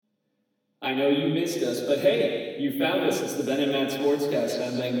I know you missed us, but hey, you found us. It's the Ben and Matt Sportscast.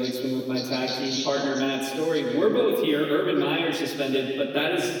 I'm Ben Glicksman with my tag team partner, Matt Story. We're both here. Urban Meyer suspended, but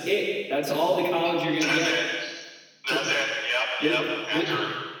that is it. That's all the college you're going to get. That's it. Yep. After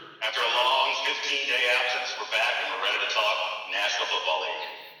a long 15-day absence, we're back and we're ready to talk National Football League.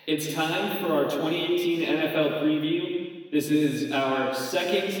 It's time for our 2018 NFL preview. This is our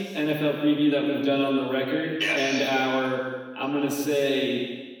second NFL preview that we've done on the record, and our, I'm going to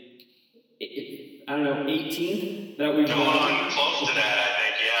say, 18th that we've done. Close to that, I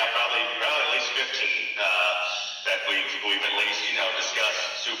think. Yeah, probably at least 15 that we've at least,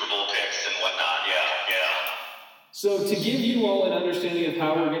 discussed Super Bowl picks and whatnot. Yeah. So to give you all an understanding of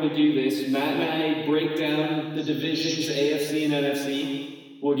how we're going to do this, Matt and I break down the divisions, AFC and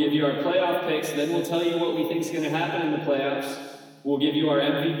NFC. We'll give you our playoff picks, then we'll tell you what we think is going to happen in the playoffs. We'll give you our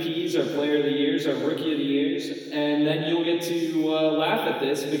MVPs, our Player of the Years, our Rookie of the Years, and then you'll get to laugh at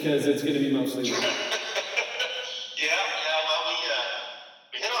this because it's going to be mostly wrong. Well, we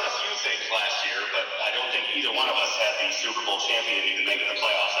hit on a few things last year, but I don't think either one of us had the Super Bowl champion even making the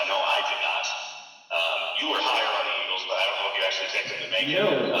playoffs. I know I did not. You were higher on the Eagles, but I don't know if you actually picked them to make it.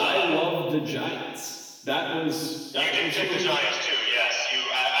 No, I love the Giants. You did pick the Giants too, yes.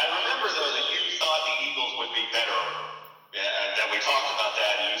 I remember though that you thought the Eagles would be better. That we talked about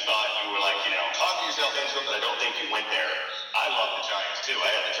that, and you thought you were like, talking yourself into it, but I don't think you went there. I love the Giants too.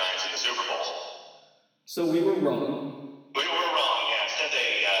 I had the Giants in the Super Bowl. So we were wrong. We were wrong, yeah. Instead,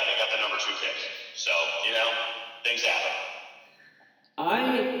 they got the number 2 pick. So, things happen.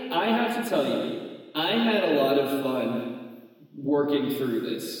 I have to tell you, I had a lot of fun working through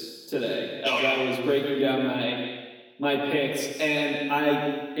this today as I was breaking down my picks, and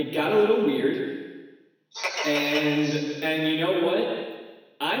it got a little weird. And you know what?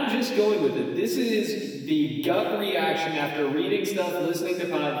 I'm just going with it. This is the gut reaction after reading stuff, listening to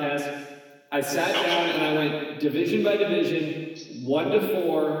podcasts. I sat down and I went division by division, 1 to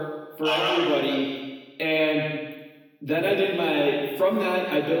 4 for everybody, and then I did from that,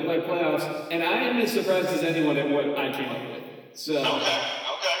 I built my playoffs, and I am as surprised as anyone at what I came up with. So, okay, all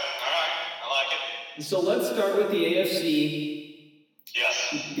right, I like it. So let's start with the AFC. Yes.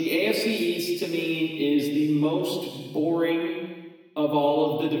 The AFC East, to me, is the most boring of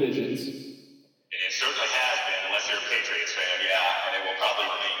all of the divisions. It certainly has been, unless you're a Patriots fan, and it will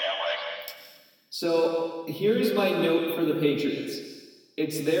probably remain that way. So here's my note for the Patriots.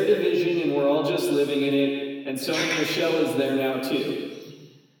 It's their division, and we're all just living in it, and Sony Michel is there now, too.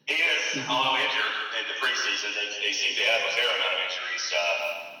 He is, although injured in the preseason. They seem to have a fair amount of injuries.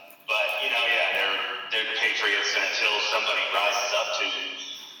 But, they're the Patriots, and until somebody rises up to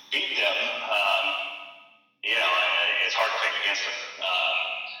beat them, it's hard to pick against them.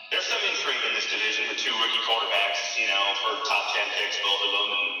 There's some intrigue in this division with 2 rookie quarterbacks, for top 10 picks, both of them.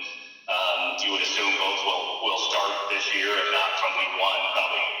 And you would assume both will start this year, if not from week 1,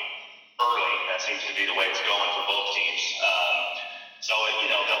 probably early. That seems to be the way it's going for both teams. So,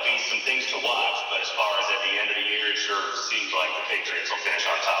 there'll be some things to watch, but as far as at the end of the year, it sure seems like the Patriots will finish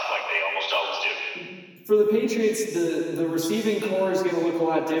on top like they almost always do. For the Patriots, the receiving core is going to look a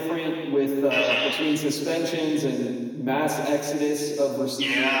lot different with between suspensions and mass exodus of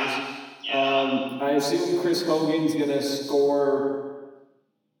receivers. I assume Chris Hogan's going to score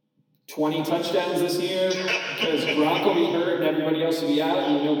 20 touchdowns this year because Gronk will be hurt and everybody else will be out,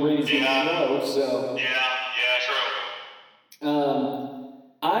 and Brady's going to throw. So true.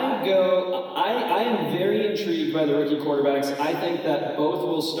 I am very intrigued by the rookie quarterbacks. I think that both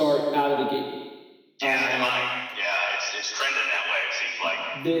will start out of the gate. It's trending that way, it seems like.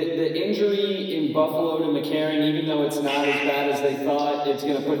 The injury in Buffalo to McCarron, even though it's not as bad as they thought, it's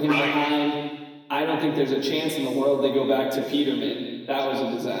going to put him behind. I don't think there's a chance in the world they go back to Peterman. That was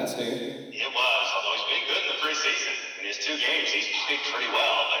a disaster. It was, although he's been good in the preseason. In his 2 games, he's played pretty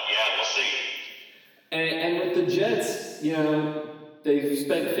well, but we'll see. And with the Jets, they've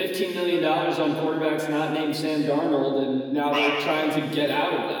spent $15 million on quarterbacks not named Sam Darnold, and now they're trying to get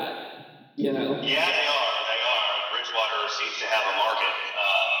out of that. Yeah, they are. Bridgewater seems to have a market,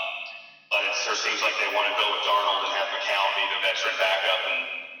 but it sure seems like they want to go with Darnold and have McCown be the veteran backup. And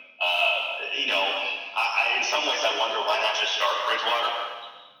in some ways, I wonder why not just start Bridgewater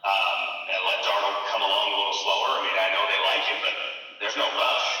and let Darnold come along a little slower. I mean, I know they like him, but there's no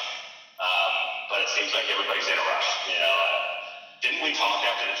rush. But it seems like everybody's in a rush. Didn't we talk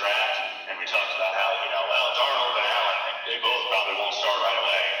after the draft, and we talked about how Darnold and Allen, they both probably won't start right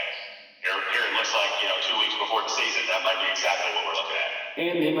away. Here it looks like, 2 weeks before the season, that might be exactly what we're looking at.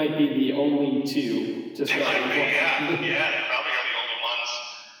 And they might be the only 2 to start. They might be, they probably are the only ones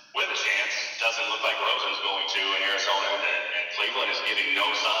with a chance. Doesn't look like Rosen's going to in Arizona, and Cleveland is giving no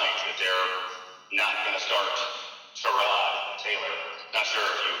sign mind that they're not going to start Tyrod Taylor. Not sure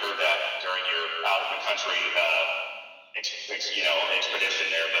if you heard that during your out of the country expedition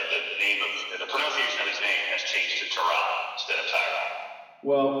there, but the pronunciation of his name has changed to Tyrod instead of Tyrod.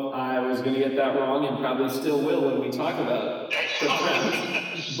 Well, I was going to get that wrong and probably still will when we talk about the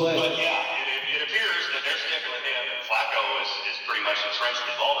Browns. But yeah, it appears that they're sticking with him, and Flacco is pretty much entrenched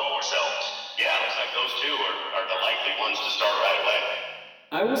in Baltimore. So yeah, it looks like those two are the likely ones to start right away.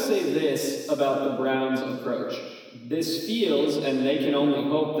 I will say this about the Browns' approach. This feels, and they can only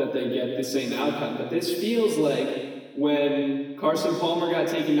hope that they get the same outcome, but this feels like when Carson Palmer got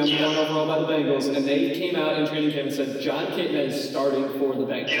taken number 1 overall by the Bengals, and they came out in training camp and said, John Kitna is starting for the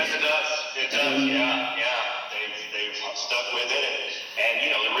Bengals. Yes, it does. It does, yeah. They've stuck with it. And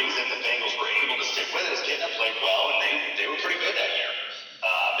the reason the Bengals were able to stick with it is Kitna played well, and they were pretty good that year.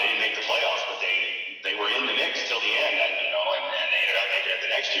 They didn't make the playoffs, but they were in the mix till the end, and they ended up making it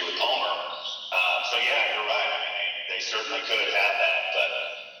the next year with Palmer. So yeah, you're right. I mean, they certainly could have that,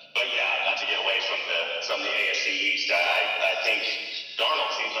 but yeah, not to get away from the AFC East. I think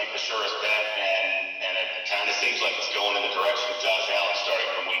Darnold seems like the surest bet, and it kind of seems like it's going in the direction of Josh Allen starting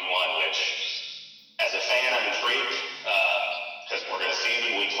from week 1, which, as a fan, I'm intrigued because we're going to see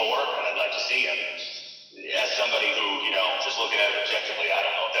him in week 4, and I'd like to see him. As somebody who, just looking at it objectively, I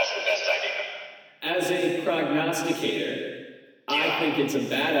don't know if that's the best idea. As a prognosticator, I think it's a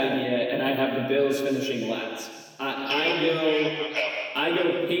bad idea, and I have the Bills finishing last. I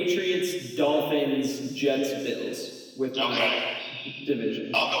go Patriots, Dolphins, Jets, Bills with my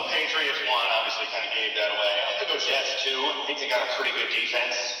division. I'll go Patriots 1, obviously kind of gave that away. I'm going to go Jets 2. I think they got a pretty good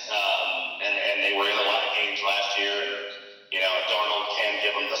defense, and they were in a lot of games last year. Darnold can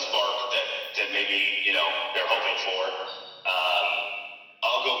give them the spark that maybe, they're hoping for.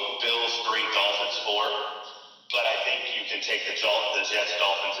 I'll go Bills 3, Dolphins 4. But I think you can take the Jets,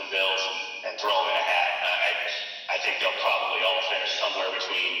 Dolphins, and Bills and throw them in a hat. I think they'll probably all finish somewhere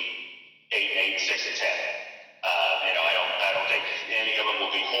between 8-8, 6-10. I don't think any of them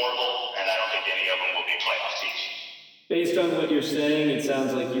will be horrible, and I don't think any of them will be playoff teams. Based on what you're saying, it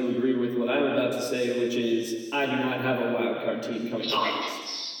sounds like you agree with what I'm about to say, which is I do not have a wild card team coming up.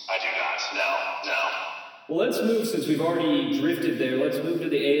 I do not. No. Well, let's move, since we've already drifted there, let's move to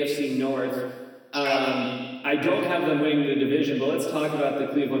the AFC North. I don't have them winning the division, but let's talk about the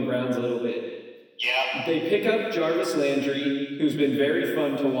Cleveland Browns a little bit. Yeah. They pick up Jarvis Landry, who's been very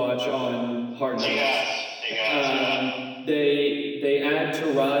fun to watch on Hard Knocks. They add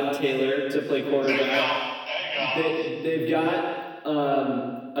Tyrod Taylor to play quarterback. They've got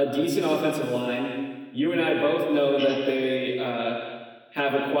a decent offensive line. You and I both know that they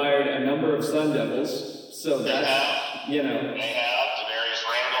have acquired a number of Sun Devils, so that's, They have Demarius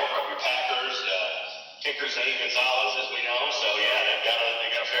Randall from your Packers, kicker Zane Gonzalez, as we know. So yeah, they got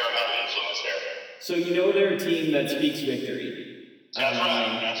a fair amount of influence there. So they're a team that speaks victory. That's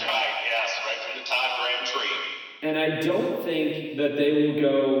right. Yes, right from the Todd Graham tree. And I don't think that they will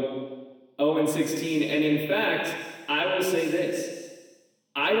go 0-16. And in fact, I will say this: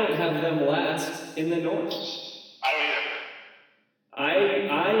 I don't have them last in the North. I don't either. I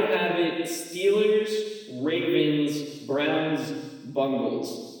have it Steelers, Ravens, Browns, Bungles.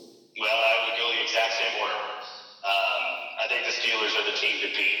 Well, I would go the exact same order. I think the Steelers are the team to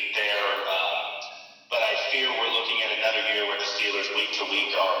beat there, but I fear we're looking at another year where the Steelers week to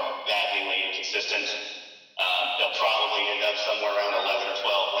week are maddeningly inconsistent. They'll probably end up somewhere around 11 or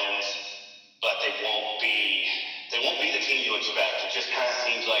 12 wins, but they won't be the team you expect. It just kind of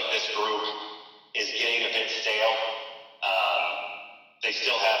seems like this group is getting a bit stale. They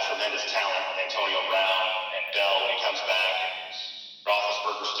still have tremendous talent, Antonio Brown and Bell when he comes back.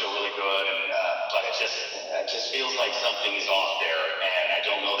 Roethlisberger's still really good, but it just feels like something is off there, and I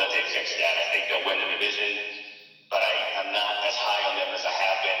don't know that they fixed that. I think they'll win the division, but I'm not as high on them as I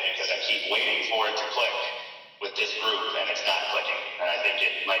have been because I keep waiting for it to click with this group, and it's not clicking, and I think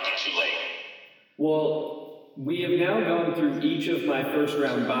it might be too late. Well, we have now gone through each of my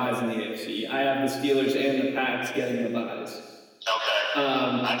first-round buys in the AFC. I have the Steelers and the Pats getting the buys. Okay.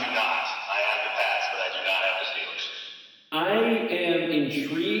 I do not. I have the Pats, but I do not have the Steelers. I am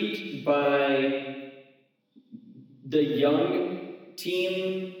intrigued by the young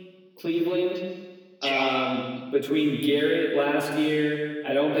team, Cleveland. Between Garrett last year,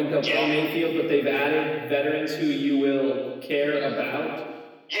 I don't think they'll play Mayfield, but they've added veterans who you will care about.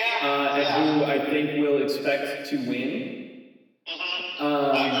 And who I think will expect to win. I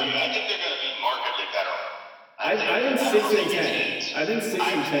agree. I think they're going to be markedly better. I think 6-10. I think 6-10.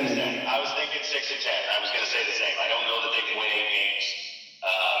 I was thinking 6-10. I was going to say the same. I don't know that they can win 8 games,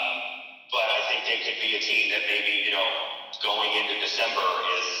 but I think they could be a team that maybe going into December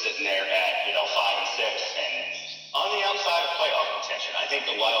is sitting there at 5 and 6 and on the outside of playoff contention. I think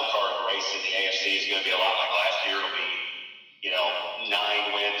the wild card race in the AFC is going to be a lot like last year. It'll be 9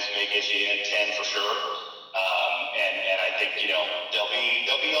 wins may get you in 10 for sure. And I think they'll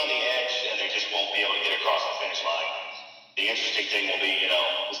be on the edge and they just won't be able to get across the finish line. The interesting thing will be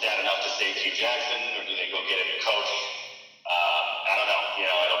is that enough to save Hugh Jackson or do they go get a new coach? I don't know.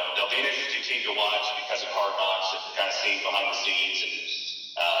 It'll be an interesting team to watch because of Hard Knocks and kind of seeing behind the scenes.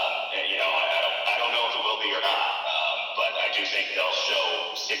 And I don't know if it will be or not, but I do think they'll show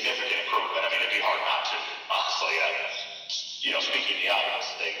significant improvement. I mean, it'd be hard not to, honestly. Speaking of the obvious,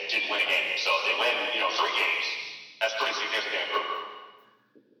 they didn't win a game, so if they win 3 games, that's pretty significant improvement.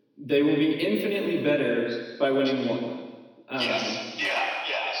 They will be infinitely better by winning 1. Yes.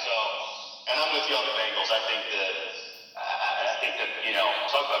 Yeah. So, and I'm with you on the Bengals. I think that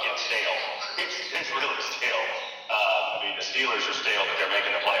talk about getting stale. It's really stale. I mean, the Steelers are stale, but they're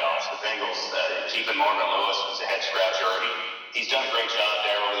making the playoffs. The Bengals, keeping Marvin Lewis was a head scratcher. He's done a great job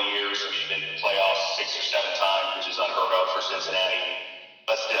there over the years. He's been in the playoffs 6 or 7 times, which is unheard of for Cincinnati.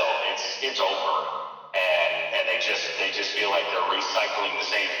 But still, it's over. And they just feel like they're recycling the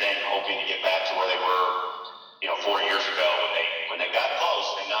same thing, hoping to get back to where they were 4 years ago when they got close,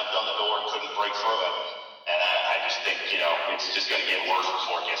 they knocked on the door and couldn't break through it. And I just think, it's just going to get worse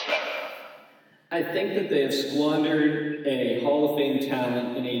before it gets better. I think that they have squandered a Hall of Fame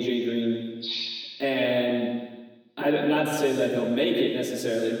talent in A.J. Green. And not to say that he'll make it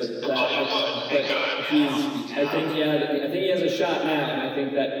necessarily, but I think he has a shot now. And I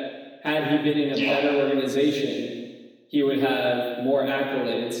think that had he been in a better organization, he would have more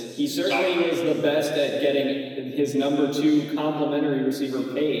accolades. He certainly was the best at getting his number 2 complimentary receiver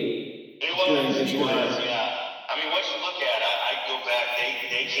paid. He was, yeah. I mean, what you look at, I go back,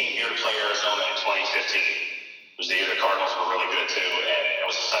 they came here to play Arizona in 2015. It was the year the Cardinals were really good too, and it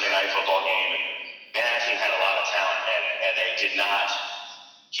was a Sunday night football game, and that team had a lot of talent, and they did not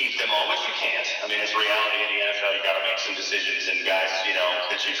keep them all, which you can't. I mean, it's reality in the NFL. You got to make some decisions, and guys,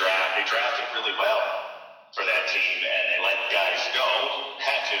 that you draft, they drafted really well for that team, and they let guys go,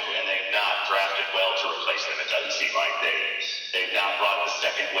 had to, and they've not drafted well to replace them. It doesn't seem like they've not brought the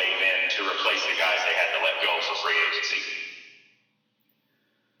second wave in to replace the guys they had to let go for free agency.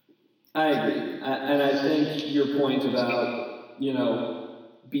 I agree, and I think your point about,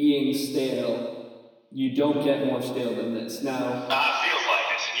 being stale, you don't get more stale than this. Now, feels like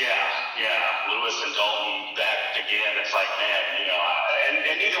it, yeah. Lewis and Dalton back again, it's like, man,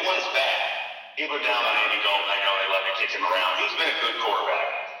 and neither one is bad. People are down on Andy Dalton. I know they let me kick him around. He's been a good quarterback,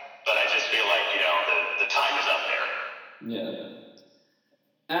 but I just feel like, the time is up there. Yeah.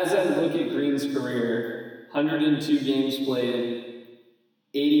 As I look at Green's career, 102 games played,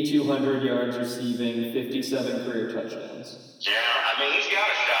 8,200 yards receiving, 57 career touchdowns. Yeah, I mean, he's got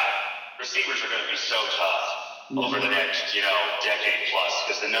a shot. Receivers are going to be so tough over the next, decade plus,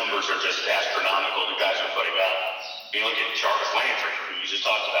 because the numbers are just astronomical. The guys are putting up. You look at Jarvis Landry, who you just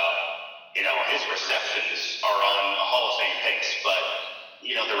talked about. His receptions are on a Hall of Fame pace, but,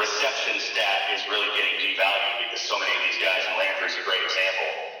 the reception stat is really getting devalued because so many of these guys, and Landry's a great example,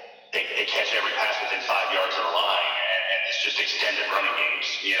 they catch every pass within 5 yards of the line, and it's just extended running games,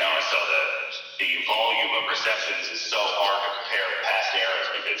 so the volume of receptions is so hard to compare with past eras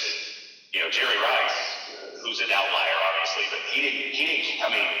because, Jerry Rice, who's an outlier, obviously, but he didn't, I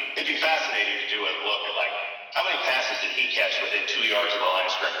mean, it'd be fascinating to do a look at, like, how many passes did he catch within 2 yards of the line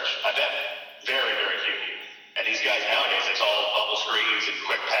of scrimmage? I bet very, very few. And these guys nowadays, it's all bubble screens and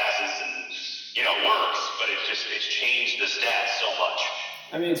quick passes and, works, but it's changed the stats so much.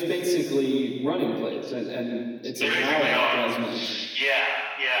 I mean, it's basically running plays, and it's an hour as much. Yeah,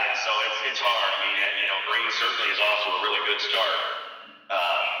 so it's hard. I mean, Green certainly is off to a really good start.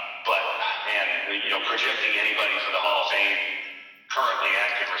 But, man, projecting anybody for the Hall of Fame, currently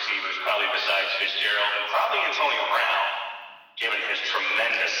active receivers, probably besides Fitzgerald, and probably Antonio Brown, given his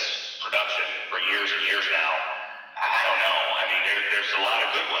tremendous production for years and years now. I don't know. I mean, there's a lot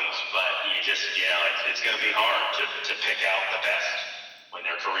of good ones, but you just, it's going to be hard to pick out the best when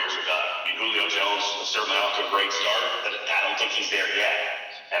their careers are done. I mean, Julio Jones is certainly off to a great start, but I don't think he's there yet,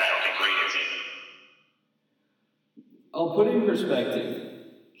 and I don't think Green is either. I'll put it in perspective.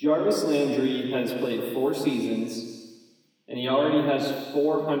 Jarvis Landry has played 4 seasons, and he already has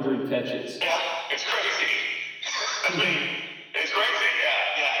 400 catches. Yeah, it's crazy. I mean, it's crazy,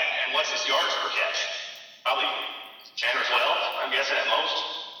 yeah. And what's his yards per catch? Probably 10 or 12, I'm guessing at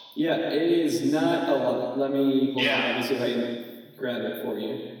most. Yeah, it is not a lot. Let me see if I can grab it for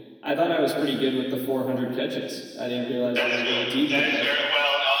you. I thought I was pretty good with the 400 catches. I didn't realize that I was good. really deep. That is very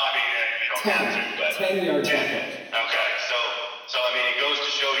well. No, I mean, you don't have to, but 10 yards per catch. Okay, so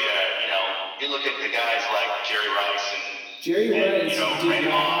You look at the guys like Jerry Rice Jerry Rice Randy did not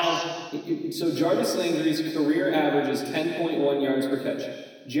Moss. have. So Jarvis Landry's career average is 10.1 yards per catch.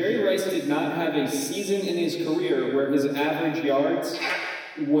 Jerry Rice did not have a season in his career where his average yards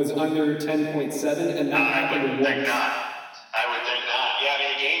was under 10.7, and that happened once. I would think not. Yeah, I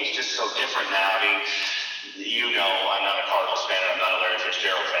mean, the game's just so different now. I mean, I'm not a Cardinals fan, and I'm not a Larry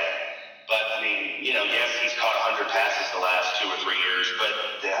Fitzgerald fan. But, I mean, yes, he's caught 100 passes the last 2 or 3 years. But,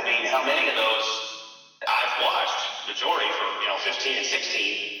 I mean, how many of those I've watched, majority from, 15 and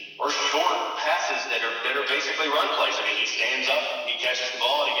 16, were short passes that are basically run plays. I mean, he stands up, he catches the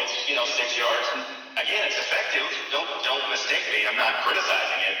ball, and he gets, 6 yards. And, again, it's effective. Don't mistake me. I'm not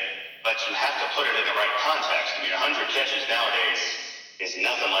criticizing it. But you have to put it in the right context. I mean, 100 catches nowadays is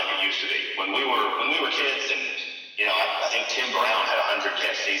nothing like it used to be. When we were kids, and I think Tim Brown had a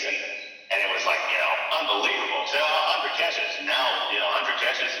 100-catch season, and it was like unbelievable. So 100 catches. Now 100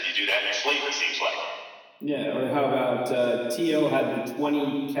 catches, you do that in your sleep. It seems like. Yeah, or how about T.O. had the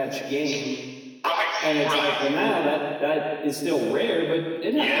 20-catch game, right? And it's right. like, well, now that is still rare, but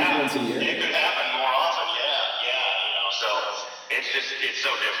it happens once a year. It could happen more often. So it's so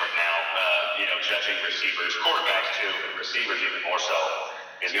different now. Judging receivers, quarterbacks too, but receivers even more so,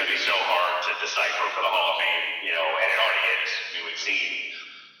 is going to be so hard to decipher for the Hall of Fame, and it already is. I mean, we've seen,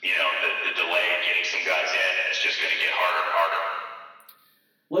 the delay in getting some guys in, and it's just going to get harder and harder.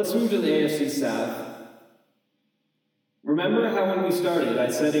 Let's move to the AFC South. Remember how when we started, I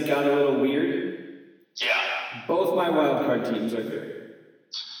said it got a little weird? Yeah. Both my wildcard teams are good.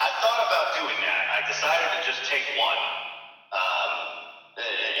 I thought about doing that. I decided to just take one.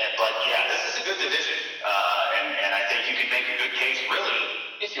 But yeah, this is a good division, and I think you could make a good case, really,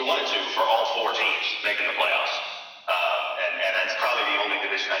 if you wanted to, for all 4 teams making the playoffs. And that's probably the only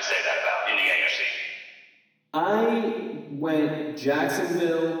division I'd say that about in the AFC. I went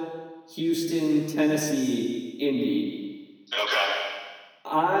Jacksonville, Houston, Tennessee, Indy. Okay.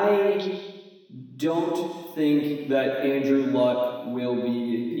 I don't think that Andrew Luck will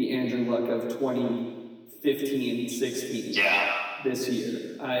be the Andrew Luck of 2015-16 this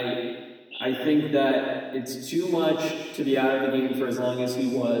year. I think that it's too much to be out of the game for as long as he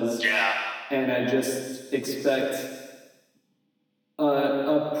was. Yeah. And I just expect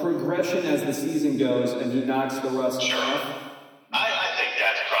a progression as the season goes and he knocks the rust off. I think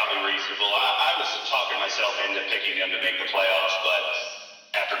that's probably reasonable. I was talking myself into picking them to make the playoffs, but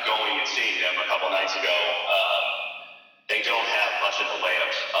after going and seeing them a couple nights ago, they don't have much in the way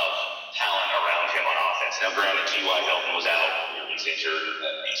of talent around him on offense. Now, granted, T.Y. Hilton was out. He's injured.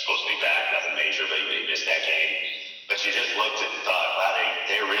 He's supposed to be back. Nothing major, but he missed that game. But you just looked and thought, wow,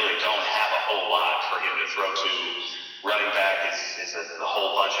 they really don't have a whole lot for him to throw to. Running back is a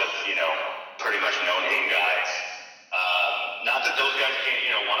whole bunch of, pretty much no-name guys. Not that those guys can't,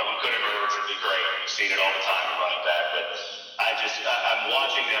 one of them could emerge and be great. We've seen it all the time at running back. But I'm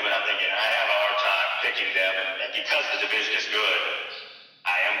watching them and I'm thinking, I have a hard time picking them. And because the division is good,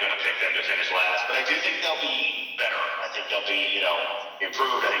 I am going to pick them to finish last. But I do think they'll be better. I think they'll be,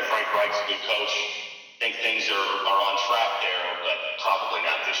 improved. I think Frank Reich's a good coach. I think things are on track there, but probably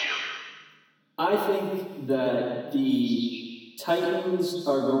not this year. I think that the Titans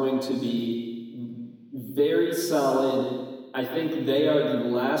are going to be very solid. I think they are the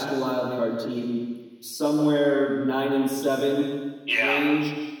last wildcard team, somewhere 9-7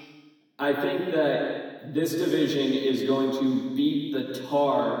 range. I think that this division is going to beat the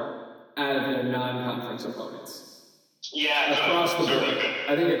tar out of their non-conference opponents. Yeah, across the board.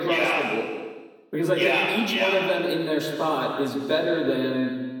 I think across the board. Because I think each one of them in their spot is better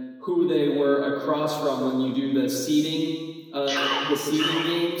than who they were across from when you do the seeding games.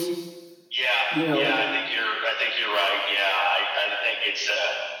 Yeah, I think you're right. Yeah, I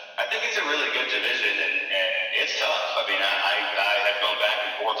think it's a really good division, and it's tough. I mean, I have gone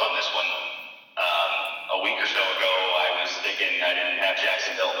back and forth on this one. A week or so ago, I was thinking I didn't have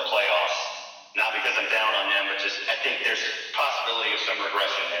Jacksonville in the playoffs, not because I'm down on them, but just I think there's possibility of some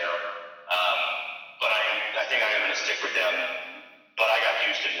regression there. But I think I am going to stick with them. But I got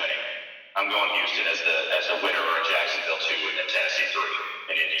Houston winning. I'm going Houston as the winner, or Jacksonville 2, and then Tennessee 3,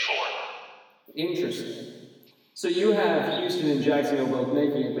 and Indy 4. Interesting. So you have Houston and Jacksonville both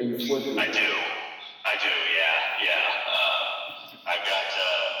making it, but you flip them. I do, yeah. I've got,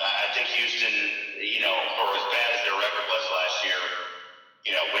 I think Houston, for as bad as their record was last year,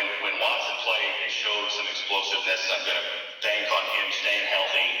 when Watson played, they showed some explosiveness. I'm going to bank on him staying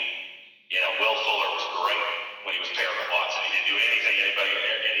healthy. Will Fuller was great when he was paired with Watson. He didn't do anything any of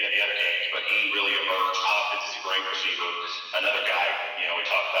the other games, but he really emerged. Hopkins is a great receiver. Another guy, we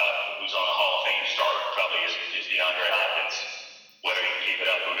talked about who's on the Hall of Fame start probably is DeAndre Hopkins. Whether he can keep it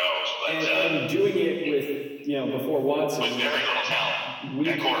up, who knows? But and doing it with, before Watson. With very little talent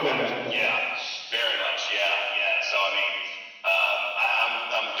at quarterback. Yeah, very much. Yeah. So, I mean,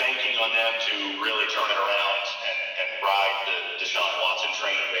 I'm banking on them to really turn it around and ride the Deshaun Watson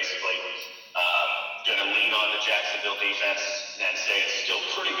train, basically. Going to lean on the Jacksonville defense and say it's still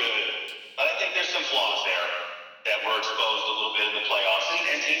pretty good. But I think there's some flaws there that were exposed a little bit in the playoffs.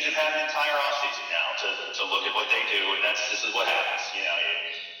 And teams have had an entire offseason now to look at what they do, and this is what happens.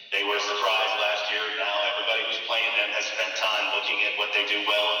 They were surprised last year. Now everybody who's playing them has spent time looking at what they do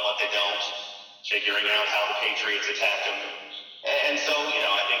well and what they don't, figuring out how the Patriots attack them. And so,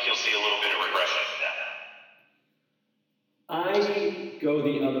 I think you'll see a little bit of regression from that. I go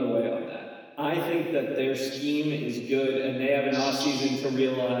the other way on that. I think that their scheme is good, and they have an offseason to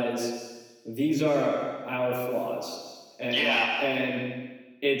realize these are our flaws. And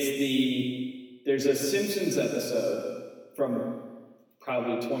there's a Simpsons episode from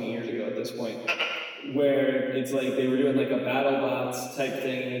probably 20 years ago at this point, where it's like they were doing like a BattleBots type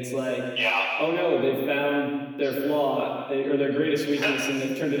thing, and it's like, oh no, they found their flaw or their greatest weakness, and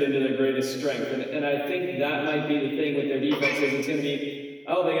they've turned it into their greatest strength. And I think that might be the thing with their defenses. It's going to be,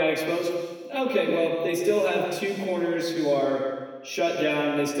 they got exposed. Okay, well, they still have two corners who are shut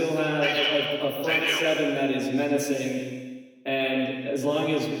down. They still have a front seven that is menacing. And as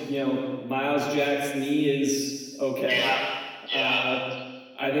long as, Miles Jack's knee is okay,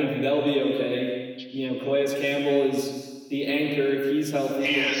 I think they'll be okay. Calais Campbell is the anchor. He's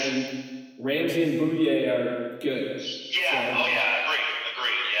healthy. And Ramsey and Bouye are good. Yeah, so.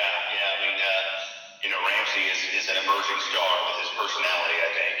 Agree. Yeah. I mean, Ramsey is an emerging star with his personality,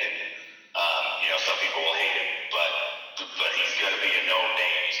 I think. And, some people will hate him, but he's going to be a known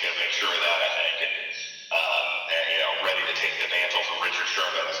name. He's going to make sure of that, I think. And ready to take the mantle from Richard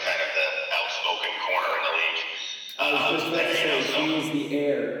Sherman as kind of the outspoken corner in the league. I was just about to say, he's the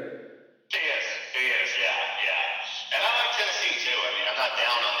heir. He is, yeah. And I like Tennessee, too. I mean, I'm not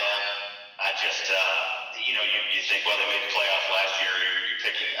down on them. I just, you think, well, they made the playoffs last year. You're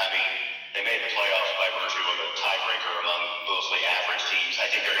picking, they made the playoffs by virtue of a tiebreaker among mostly average teams.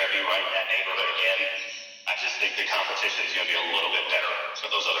 I think they're going to be right in that neighborhood again. I just think the competition is going to be a little bit better for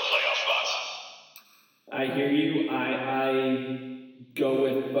those other playoff spots. I hear you. I go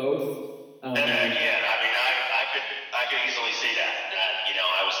with both. And again, I could easily see that.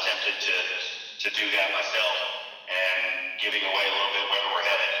 I was tempted to do that myself and giving away a little bit where we're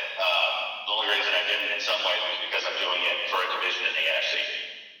headed. The only reason I didn't in some ways was because I'm doing it for a division in the NFC.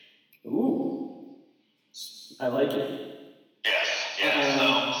 Ooh. I like it. Yes.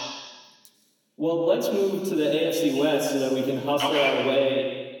 Well, let's move to the AFC West so that we can hustle our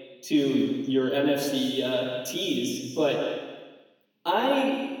way to your NFC tees. But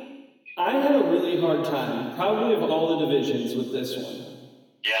I had a really hard time, probably of all the divisions, with this one.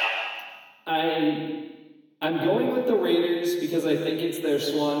 Yeah. I'm going with the Raiders because I think it's their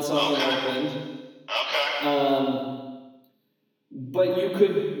swan song in Oakland. Okay. But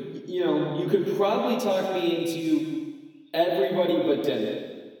you could probably talk me into everybody but Denver.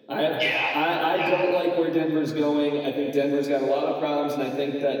 I don't like where Denver's going. I think Denver's got a lot of problems, and I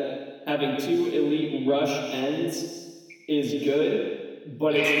think that having two elite rush ends is good,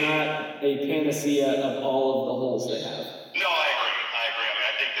 but it's not a panacea of all of the holes they have. No, I agree. I mean,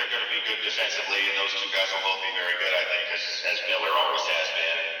 I think they're going to be good defensively, and those two guys will both be very good, I think, as Miller always has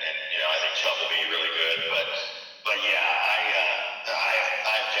been. And I think Chubb will be really good. But yeah, I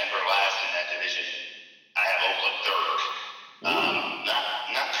have Denver last in that division. I have Oakland third.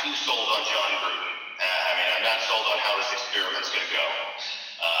 Not too sold on John Gruden. I'm not sold on how this experiment's going to go.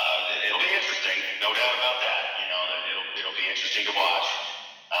 It'll be interesting, no doubt about that. It'll be interesting to watch.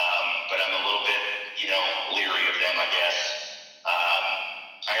 But I'm a little bit, leery of them, I guess.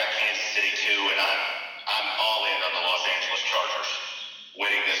 I got Kansas City too, and I'm all in on the Los Angeles Chargers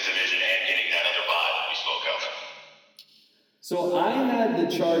winning this division and getting that other bye that we spoke of. So I had the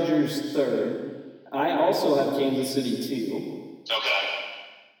Chargers third. I also have Kansas City too. Okay.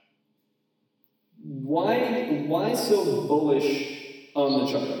 Why so bullish on the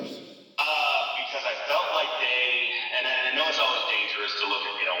Chargers? Because I felt like and I know it's always dangerous to look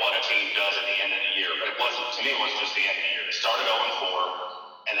at, what a team does at the end of the year, but to me, it wasn't just the end of the year. They started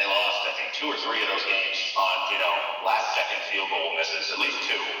 0-4, and they lost, I think, 2 or 3 of those games on, last-second field goal misses, at least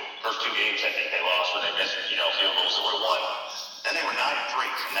 2. First 2 games, I think they lost when they missed, field goals that would have won. Then they were 9-3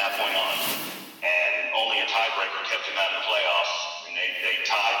 from that point on, and only a tiebreaker kept them out of the playoffs. And they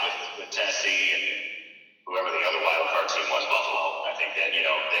tied with Tennessee and whoever the other wild card team was, Buffalo. I think that,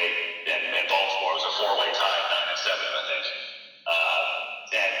 and Baltimore was a 4-way tie, 9-7, I think.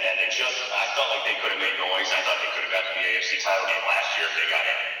 And they I felt like they could have made noise. I thought they could have got to the AFC title game last year if they got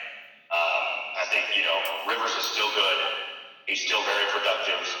in. think, Rivers is still good. He's still very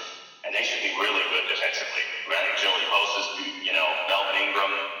productive. And they should be really good defensively. I think Joey Bosa's, Melvin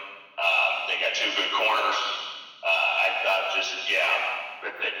Ingram. They got two good corners.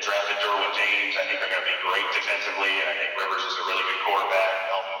 They drafted Derwin James. I think they're going to be great defensively. And I think Rivers is a really good quarterback.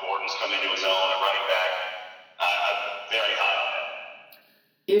 Melvin Gordon's come into his own at running back. I'm very high on that.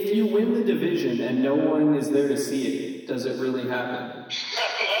 If you win the division and no one is there to see it, does it really happen? Well,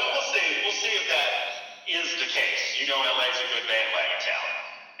 we'll see. We'll see if that is the case. LA's a good bandwagon town.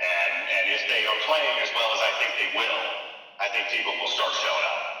 And if they are playing as well as I think they will, I think people will start showing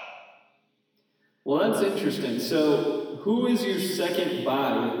up. Well, that's interesting. So, who is your second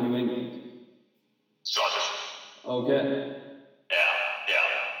bye with New England? Chargers. Okay. Yeah.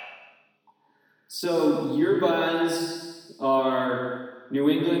 So, your buys are New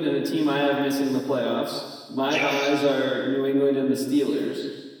England and the team I have missing the playoffs. My buys are New England and the Steelers.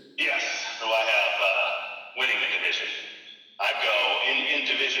 Yes, who I have winning the division. I go in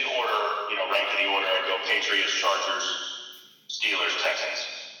division order, rank in the order. I go Patriots, Chargers, Steelers, Texans.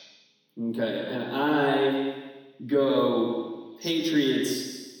 Okay, and I go Patriots,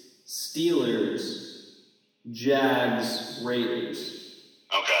 Steelers, Jags, Raiders.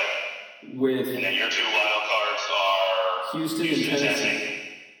 Okay. And then your two wild cards are Houston and Tennessee.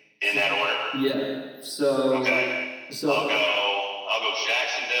 In that order? Yeah. So I'll go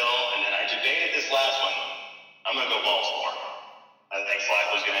Jacksonville, and then I debated this last one. I'm going to go Baltimore. I think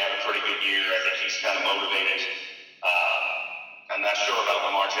Flacco's going to have a pretty good year. I think he's kind of motivated. I'm not sure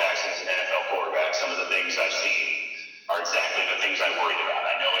about Lamar Jackson as an NFL quarterback. Some of the things I've seen are exactly the things I worried about.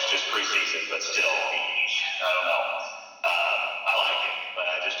 I know it's just preseason, but still, I don't know. I like him, but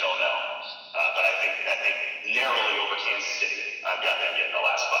I just don't know. But I think narrowly over Kansas City, I've got them getting the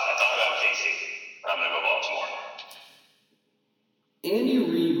last spot. I thought about KC, but I'm going to go Baltimore. Andy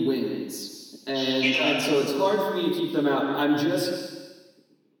Reid wins, and so it's hard for me to keep them out. I'm just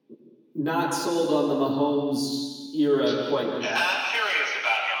not sold on the Mahomes era quite yet. I'm curious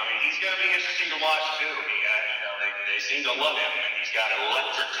about him. I mean, he's going to be interesting to watch too. They seem to love him, and he's got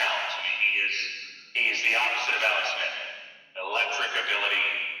electric talent. I mean, he is the opposite of Alex Smith. Electric ability,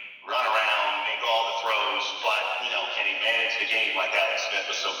 run around, make all the throws, but can he manage the game like Alex Smith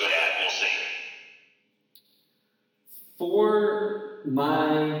was so good at? We'll see. For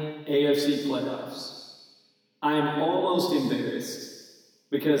my AFC playoffs, I'm almost embarrassed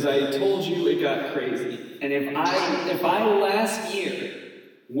because I told you it got crazy. And if I last year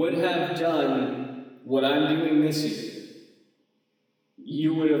would have done what I'm doing this year,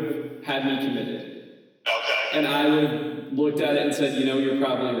 you would have had me committed. Okay. And I would have looked at it and said, you're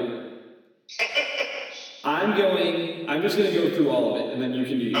probably right. I'm just going to go through all of it, and then you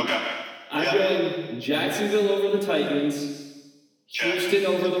can do it. Okay. I'm going Jacksonville over the Titans, Houston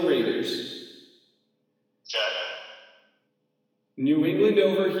over the Raiders, New England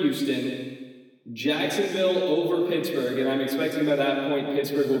over Houston, Jacksonville over Pittsburgh, and I'm expecting by that point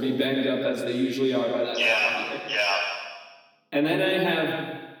Pittsburgh will be banged up as they usually are by that time. Yeah. And then I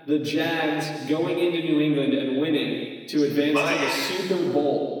have the Jags going into New England and winning to advance to the Super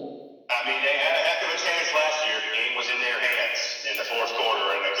Bowl. I mean, they had a heck of a chance last year. The game was in their hands in the fourth quarter,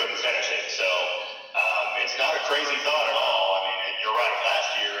 and they couldn't finish it. So it's not a crazy thought at all. I mean, you're right. Last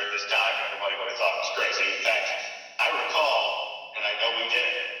year at this time, everybody would have thought it was crazy. In fact, I recall, and I know we did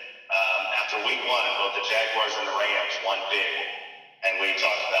it, after week one, both the Jaguars and the Rams won big. And we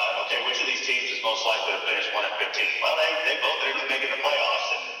talked about, okay, which of these teams is most likely to finish 1-15? Well, they both ended up making the playoffs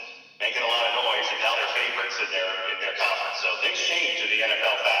and making a lot of noise, and now they're favorites in their conference. So things change in the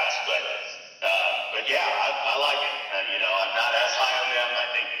NFL fast, but yeah, I like it. I'm not as high on them. I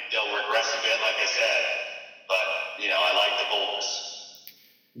think they'll regress a bit, like I said, but I like the boldness.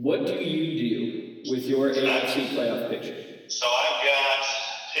 What do you do with your AFC playoff picture? So I've got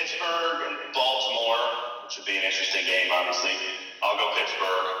Pittsburgh and Baltimore, which would be an interesting game, obviously. I'll go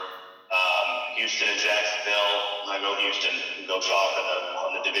Pittsburgh. Houston and Jacksonville. I go Houston. Go chalk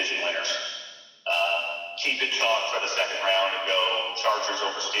on the division winners. Keep it chalk for the second round and go Chargers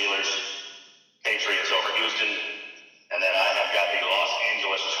over Steelers, Patriots over Houston, and then I have got the Los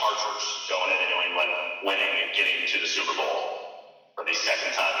Angeles Chargers going into New England, winning and getting to the Super Bowl for the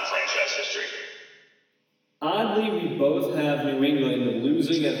second time in franchise history. Oddly, we both have New England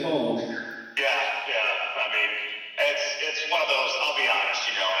losing at home. Yeah. I mean, it's one of those. I'll be honest.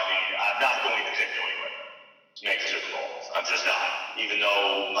 I'm not going to pick New England to make the Super Bowl. I'm just not. Even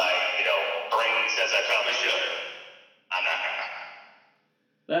though my brain says I probably should, I'm not gonna.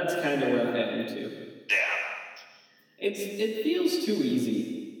 That's kind of where I'm heading to. Yeah. It feels too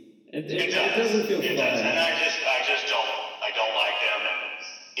easy. It doesn't feel fun. And I just don't like them.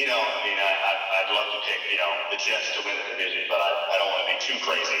 And I pick, the Jets to win the division, but I don't want to be too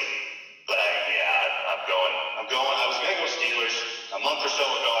crazy. But I'm going. I was going to go Steelers. A month or so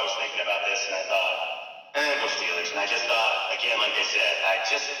ago, I was thinking about this, and I thought, go Steelers. And I just thought, again, like I said,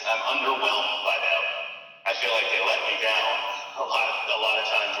 I'm underwhelmed by them. I feel like they let me down a lot of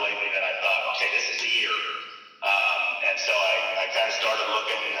times lately that I thought, okay, this is the year. And so I kind of started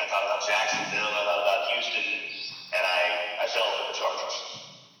looking. I thought about Jacksonville. I thought about Houston, and I fell for the Chargers.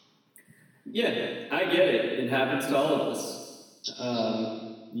 Yeah, I get it. It happens to all of us.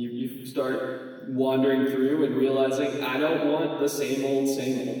 You start wandering through and realizing, I don't want the same old.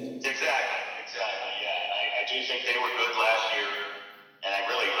 Exactly, yeah. I do think they were good last year, and I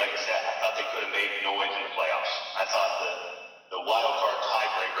really, like I said, I thought they could have made noise in the playoffs. I thought the wild card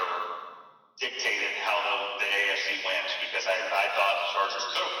tiebreaker dictated how the AFC went, because I thought the Chargers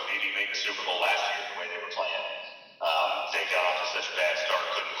could have maybe made the Super Bowl last year the way they were playing. They got off to such a bad start,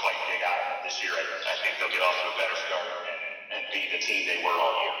 couldn't quite dig out this year. I think they'll get off to a better start and be the team they were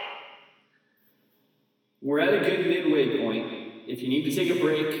all year. We're at a good midway point. If you need to take a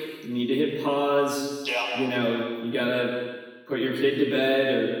break, you need to hit pause. Yeah. You gotta put your kid to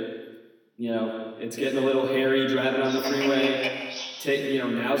bed, or it's getting a little hairy driving on the freeway.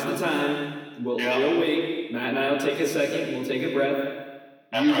 Now's the time. We'll wait. Matt and I will take a second. We'll take a breath.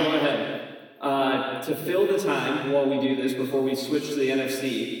 You go ahead. To fill the time while we do this, before we switch to the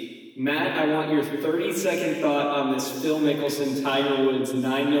NFC, Matt, I want your 30-second thought on this Phil Mickelson Tiger Woods $9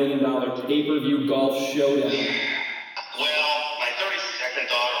 million pay-per-view golf showdown. Well, my 30-second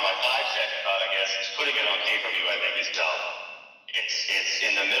thought, or my 5-second thought, I guess, is putting it on pay-per-view, I think, is dumb. It's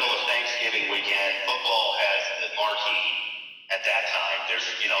in the middle of Thanksgiving weekend. Football has the marquee at that time. There's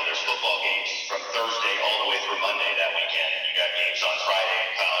football games from Thursday all the way through Monday that weekend. You got games on Friday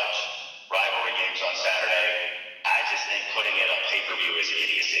in college, rivalry games on Saturday. I just think putting it on pay-per-view is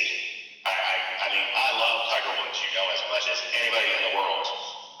idiocy. I mean, I love Tiger Woods, as much as anybody in the world.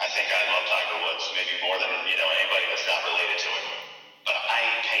 I think I love Tiger Woods, maybe more than, anybody that's not related to him. But I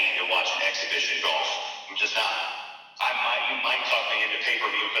ain't paying to watch an exhibition golf. I'm just not. You might talk me into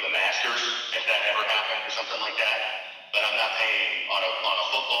pay-per-view for the Masters, if that ever happened or something like that. But I'm not paying on a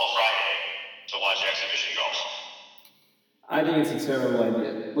football Friday to watch exhibition golf. I think it's a terrible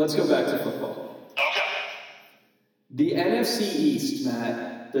idea. Let's go back to football. Okay. The NFC East,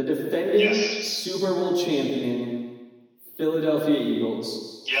 Matt, the defending Super Bowl champion Philadelphia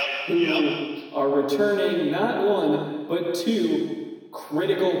Eagles, who are returning not one, but two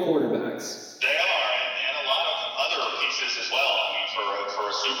critical quarterbacks. They are, and a lot of other pieces as well. I mean, for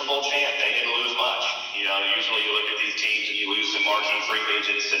a Super Bowl champ, they didn't lose much. Usually you look at these teams and you lose some marquee free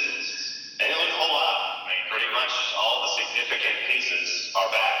agents, and they didn't lose a whole lot. I mean, pretty much all the significant pieces are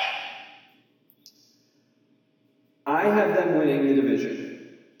back. I have them winning the division.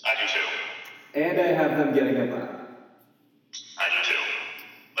 I do too. And I have them getting a bye. I do too,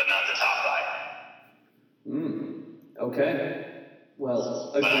 but not the top bye. Okay.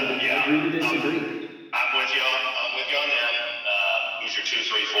 Well, agree to disagree. I'm with you on them. Who's your 2,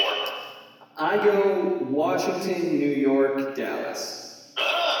 3, 4? I go Washington, New York, Dallas.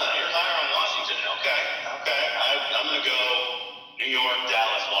 You're higher on Washington. Okay. I'm going to go New York,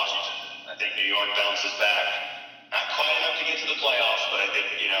 Dallas, Washington. I think New York bounces back. Not quite enough to get to the playoffs, but I think,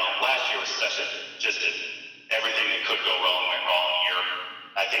 last year was such everything that could go wrong went wrong here.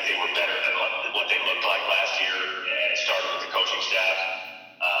 I think they were better than what they looked like last year, and it started with the coaching staff.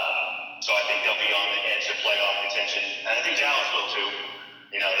 So I think they'll be on the edge of playoff contention, and I think Dallas will too.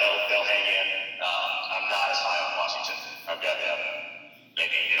 They'll hang in. I'm not as high on Washington. I've got them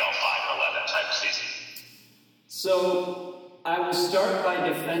maybe 5-11 type of season. So I will start by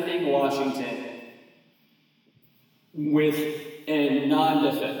defending Washington with a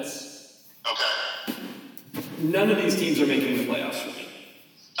non-defense. Okay. None of these teams are making the playoffs for me.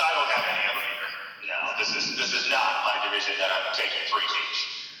 I don't have any of them either. No, this is not my division that I'm taking 3 teams.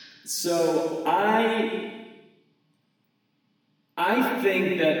 So I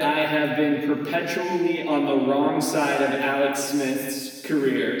think that I have been perpetually on the wrong side of Alex Smith's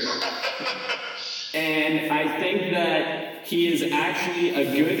career. And I think that he is actually a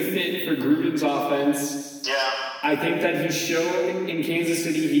good fit for Gruden's offense. Yeah. I think that he showed in Kansas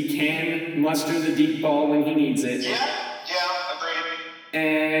City he can muster the deep ball when he needs it. Yeah, agreed.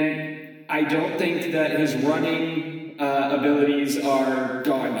 And I don't think that his running abilities are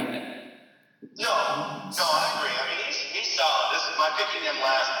gone yet. No, I agree. I mean, he's solid. My picking him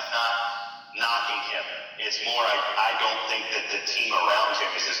last, not knocking him. It's more I don't think that the team around him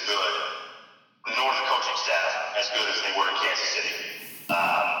is as good, nor the coaching staff, as good as they were in Kansas City.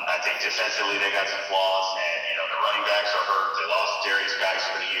 I think defensively they got some flaws, and the running backs are hurt. They lost Darius Geis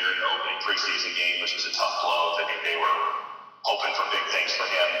for the year in the opening preseason game, which was a tough blow. I mean, they were hoping for big things for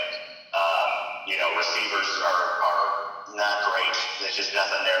him. Receivers are not great. There's just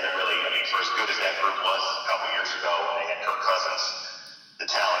nothing there that really, for as good as that group was a couple years ago when they had Kirk Cousins, the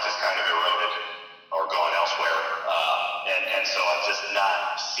talent has kind of eroded or gone elsewhere. And so I'm just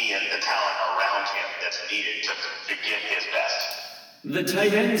not seeing the talent around him that's needed to get his best. The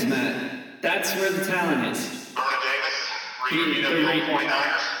tight ends, Matt. That's where the talent is. Vernon Davis, reunion of the old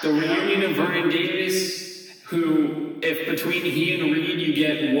 49ers. The reunion of Vernon Davis, who, if between he and Reed you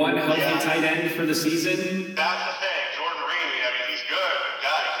get one healthy tight end for the season. That's the thing. Jordan Reed, he's good, but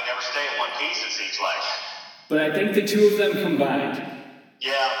God, he can never stay in one piece, it seems like. But I think the two of them combined.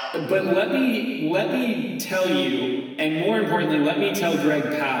 Yeah. But let me tell you, and more importantly, let me tell Greg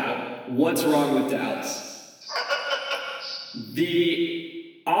Powell what's wrong with Dallas.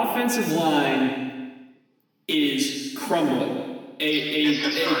 The offensive line is crumbling. A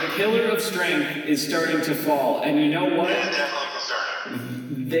pillar of strength is starting to fall, and you know what? It's definitely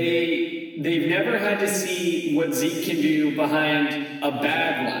concerning. They've never had to see what Zeke can do behind a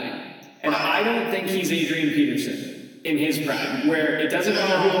bad line, and I don't think he's Adrian Peterson in his prime, where it doesn't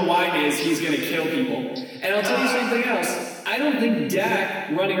matter who the line is, he's going to kill people. And I'll tell you something else. I don't think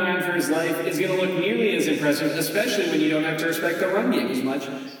Dak running around for his life is going to look nearly as impressive, especially when you don't have to respect the run game as much.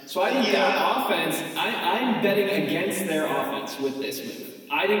 So I think their offense, I'm betting against their offense with this move.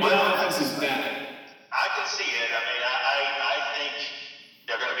 I think their offense is bad. I can see it. I think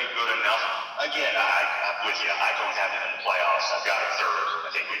they're going to be good enough. Again, I'm with you. I don't have them in the playoffs. I've got it third.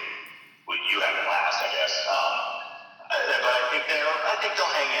 I think you have it last, I guess. But I think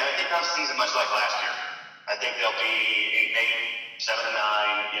they'll hang in. I think they'll season much like last year. I think they'll be 8-8,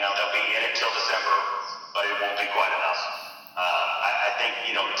 7-9. They'll be in it till December, but it won't be quite enough. I think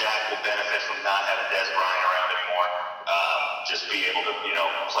Dak will benefit from not having Dez Bryant around anymore. Just be able to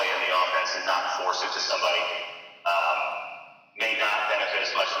play in the offense and not force it to somebody. May not benefit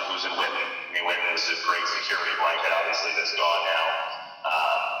as much from losing Witten. Witten was a great security blanket, obviously, that's gone now.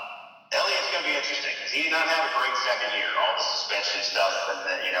 Elliott's going to be interesting because he did not have a great second year. All the suspension stuff, and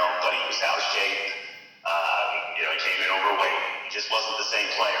but he was out of shape. He came in overweight. He just wasn't the same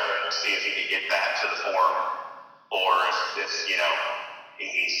player. And we'll see if he can get back to the form, or if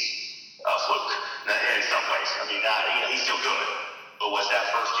he's a fluke in some ways. He's still good, but was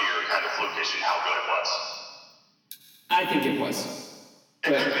that first year kind of flukish in how good it was? I think it was.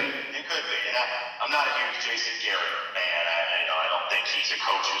 It could be. It could be. And I'm not a huge Jason Garrett fan. I don't think he's a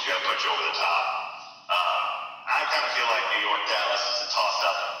coach who's going to put you over the top. I kind of feel like New York, Dallas is a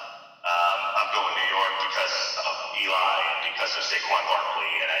toss-up. I'm going New York because of Eli and because of Saquon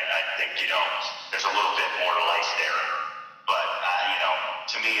Barkley, and I think there's a little bit more to life there. But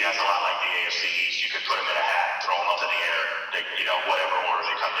to me, that's a lot like the AFC East. You could put them in a hat, throw them up in the air, whatever order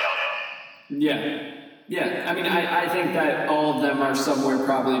they come down in. Yeah. I think that all of them are somewhere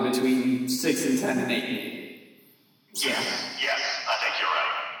probably between 6 and 10 and 8. So. Yes, I think you're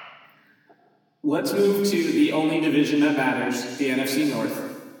right. Let's move to the only division that matters, the NFC North.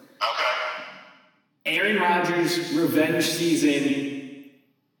 Okay. Aaron Rodgers, revenge season.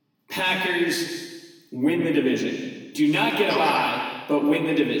 Packers win the division. Do not get a bye, but win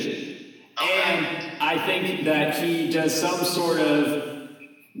the division. Okay. And I think that he does some sort of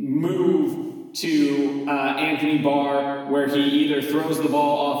move to Anthony Barr where he either throws the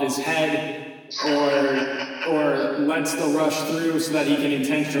ball off his head or lets the rush through so that he can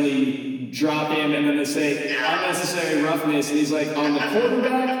intentionally drop him, and then they say unnecessary roughness, and he's like on the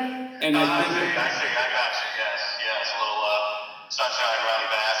quarterback. And I got you. Yes, a little sunshine Ronnie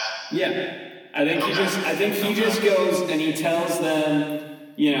Bass. Yeah, I think he just goes and he tells them,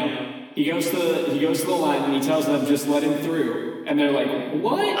 he goes to the line and he tells them just let him through, and they're like,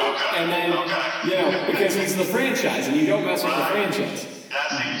 what? Okay. And then because he's the franchise and you don't mess with the franchise.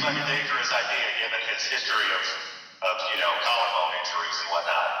 That seems like a dangerous idea given his history of collarbone injuries and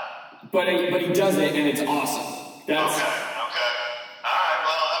whatnot. But he does it, and it's awesome. Okay. All right.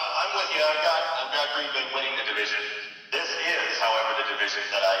 Well, I'm with you. I've got Green Bay winning the division. This is, however, the division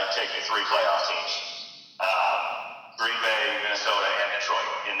that I am taking 3 playoff teams: Green Bay, Minnesota, and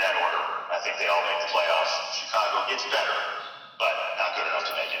Detroit in that order. I think they all make the playoffs. Chicago gets better, but not good enough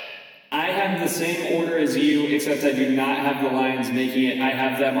to make it. I have the same order as you, except I do not have the Lions making it. I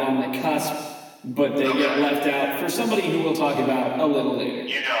have them on the cusp, but they get left out for somebody who we'll talk about a little later.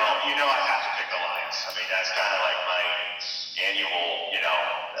 I have to pick the Lions. That's kind of like my annual,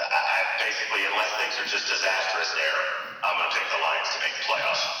 I basically, unless things are just disastrous there, I'm going to pick the Lions to make the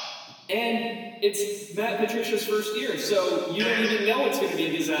playoffs. And it's Matt Patricia's first year, so you don't even know it's going to be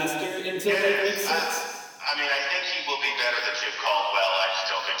a disaster until week 6. I think he will be better than Jim Caldwell. I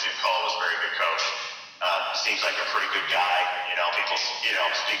still think Jim Caldwell was a very good coach. Seems like a pretty good guy. People,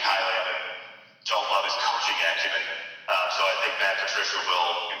 speak highly of him. Don't love his coaching acumen. So I think Matt Patricia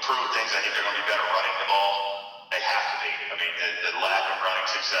will improve things. I think they're going to be better running the ball. They have to be. I mean, the lack of running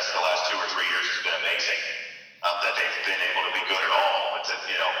success the last 2 or 3 years has been amazing. That they've been able to be good at all. It's an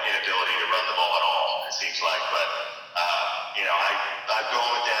inability to run the ball at all, it seems like. But, I'm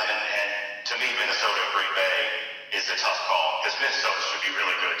going with them. And to me, Minnesota and Green Bay is a tough call because Minnesota should be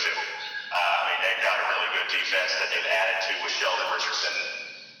really good, too. They've got a really good defense that they've added to with Sheldon Richardson.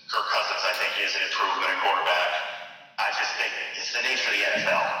 Kirk Cousins, I think, is an improvement at quarterback. I just think it's the nature of the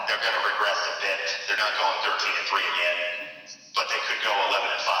NFL. They're going to regress a bit. They're not going 13-3 again, but they could go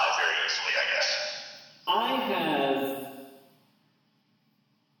 11-5 very easily, I guess. I have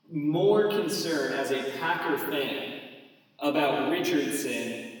more concern as a Packer fan about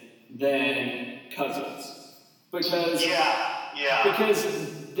Richardson than Cousins. Because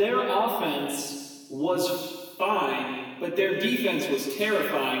their offense was fine, but their defense was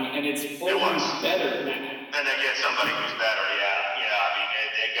terrifying, and it's only better now. And they get somebody who's better, yeah.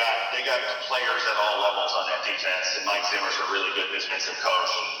 They got players at all levels on that defense, and Mike Zimmer's a really good defensive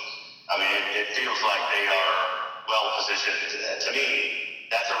coach. It feels like they are well positioned. To me,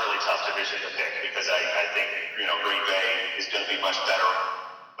 that's a really tough division to pick because I think Green Bay is going to be much better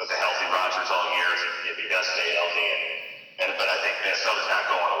with a healthy Rodgers all year if he does stay healthy. But I think Minnesota's not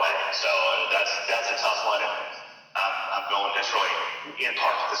going away, so that's a tough one. I'm going Detroit in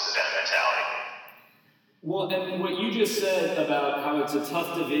part because of that mentality. Well, and what you just said about how it's a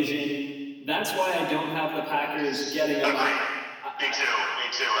tough division, that's why I don't have the Packers getting up. Me too.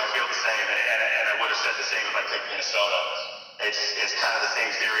 I feel the same, and I would have said the same if I picked Minnesota. It's kind of the same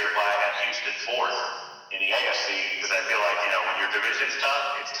theory of why I have Houston fourth in the AFC, because I feel like, when your division's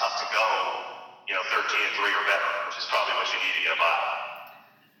tough, it's tough to go, 13-3 or better, which is probably what you need to get a bye.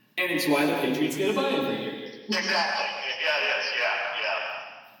 And it's why the Patriots get a bye every year. Exactly. Yeah, it is. Yeah.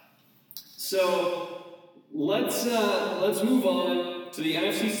 So let's move on to the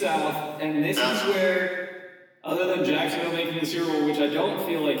NFC South, and this is where, other than Jacksonville making the Super Bowl, which I don't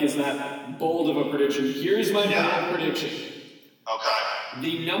feel like is that bold of a prediction, here's my bold prediction. Okay.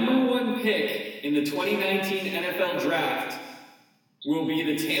 The number 1 pick in the 2019 NFL Draft will be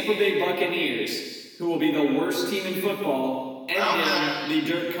the Tampa Bay Buccaneers, who will be the worst team in football, ending the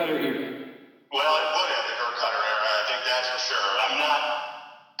Dirk Cutter era. Well, it would end the Dirk Cutter era, I think that's for sure. I'm not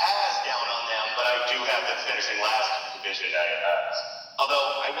as down on them, but I do have them finishing last in the division.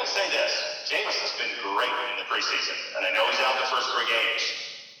 Although, I will say this, Jameis has been great in the preseason, and I know he's out the first 3 games,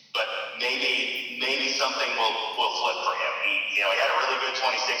 but maybe something will flip for him. He had a really good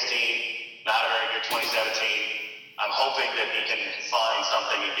 2016, not a very good 2017. I'm hoping that he can find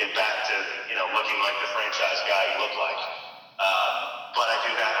something and get back to, looking like the franchise guy he looked like. But I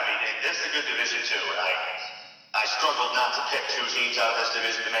do have, this is a good division too, and I struggled not to pick 2 teams out of this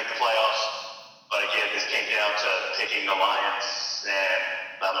division to make the playoffs, but again, this came down to picking the Lions, and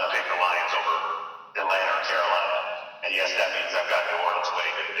I'm going to pick the Lions over Atlanta or Carolina. And yes, that means I've got New Orleans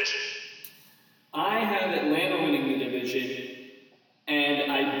winning the division. I have Atlanta winning the division,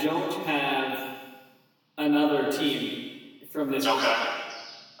 and I don't have another team from this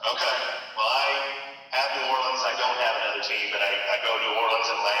Okay. Well, I have New Orleans. I don't have another team, but I go New Orleans,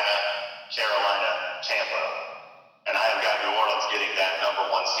 Atlanta, Carolina, Tampa. And I have got New Orleans getting that number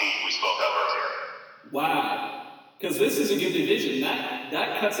 1 seed we spoke of earlier. Wow. Because this is a good division.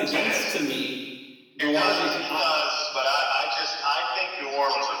 That cuts against to me. It does, but I think New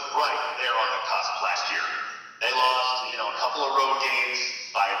Orleans was right there on the cusp last year. They lost, a couple of road games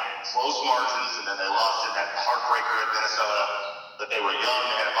by close margins, and then they lost in that heartbreaker in Minnesota. But they were young,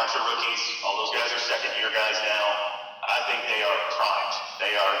 they had a bunch of rookies. All those guys are second-year guys now. I think they are primed.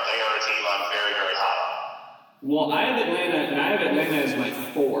 They are a team I'm very, very high. Well, I have Atlanta as my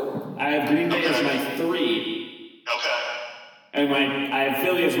 4. I have Green Bay as my 3. Okay. And I have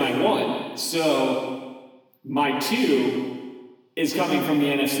Philly as my 1. So my 2 is coming from the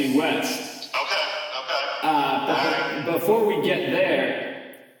NFC West. Okay. Before we get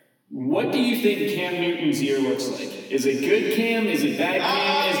there, what do you think Cam Newton's year looks like? Is it good Cam? Is it bad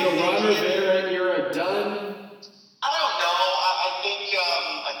Cam? Is the Ron Rivera era done? I don't know.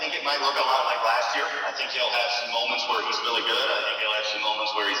 I think it might look a lot like last year. I think he'll have some moments where he's really good. I think he'll have some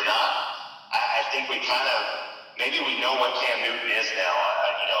moments where he's not. I think we maybe we know what Cam Newton is now.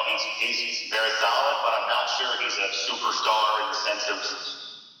 He's very solid, but I'm not sure he's a superstar in the sense of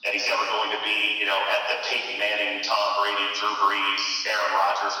that he's ever going to be, at the Peyton Manning, Tom Brady, Drew Brees, Aaron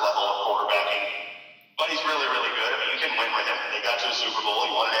Rodgers level of quarterbacking. But he's really, really good. You can win with him. They got to a Super Bowl. He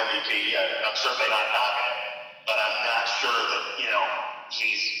won an MVP. I'm certainly not knocking it. But I'm not sure that,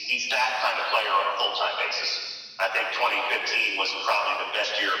 He's that kind of player on a full-time basis. I think 2015 was probably the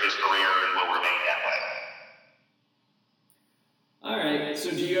best year of his career and will remain that way. All right,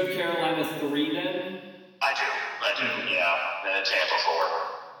 so do you have Carolina 3 then? I do, yeah. And Tampa 4.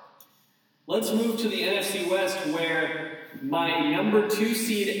 Let's move to the NFC West, where my number 2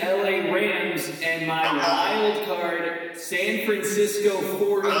 seed LA Rams and my wild card San Francisco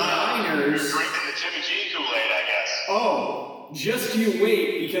 49ers. You're drinking the Jimmy G Kool-Aid, I guess. Oh, just you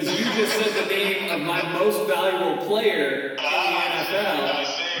wait, because you just said the name of my most valuable player in the NFL,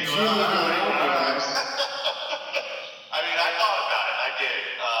 Jimmy Garoppolo. I mean, I thought about it. I did.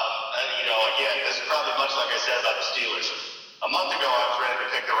 Again, this is probably much like I said about the Steelers. A month ago, I was ready to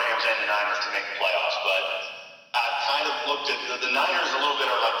pick the Rams and the Niners to make the playoffs, but I kind of looked at the Niners a little bit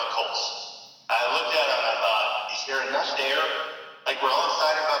are like the Colts. I looked at them and I thought, is there enough there? Like, we're all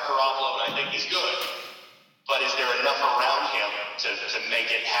excited about Garoppolo, and I think he's good. But is there enough around him to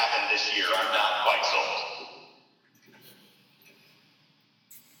make it happen this year? I'm not quite sold.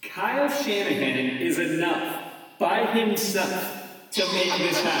 Kyle Shanahan is enough by himself to make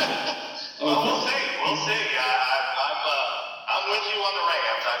this happen. Okay. Well, we'll see. I'm with you on the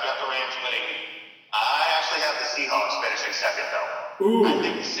Rams. I've got the Rams winning. I actually have the Seahawks finishing second, though. Ooh. I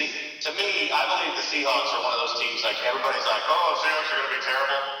think to me, I believe the Seahawks are one of those teams, like, everybody's like, oh, Seahawks are going to be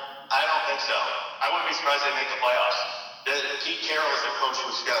terrible. I don't think so. I wouldn't be surprised they make the playoffs. Pete Carroll is a coach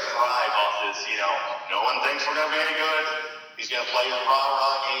who's going to thrive off this, no one thinks we're going to be any good. He's going to play the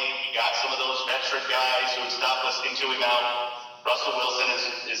rah-rah game. He got some of those veteran guys who would stop listening to him out. Russell Wilson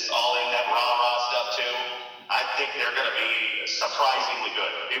is all in that rah-rah stuff, too. I think they're going to be surprisingly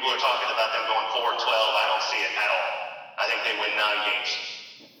good. People are talking about them going 4-12. I don't see it at all. I think they win 9 games.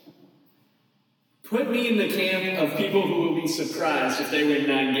 Put me in the camp of people who will be surprised if they win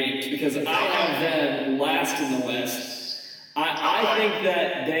 9 games, because I have them last in the West. I think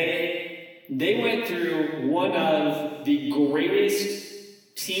that they went through one of the greatest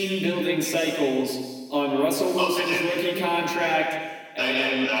team-building cycles on Russell Wilson's rookie contract,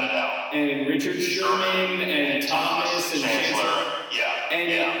 and Richard Sherman, and Thomas, and Chancellor.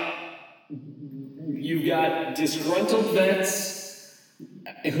 You've got disgruntled vets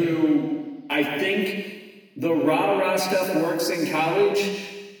who I think the rah-rah stuff works in college.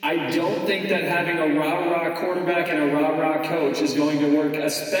 I don't think that having a rah-rah quarterback and a rah-rah coach is going to work,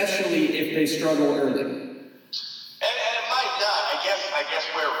 especially if they struggle early. And it might not. I guess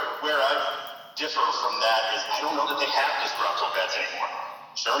where I differ from that is I don't know that they have disgruntled vets anymore.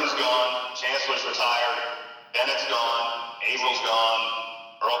 Sherman's gone, Chancellor's retired, Bennett's gone, Avrill's gone,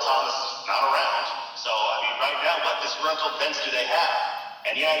 Earl Thomas is not around. So, right now, what disgruntled vets do they have?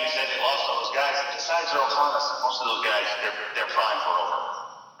 And yeah, you said they lost all those guys. Besides Earl Thomas, most of those guys, their prime were over.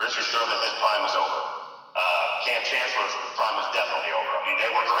 Richard Sherman, his prime was over. Cam Chancellor's prime was definitely over.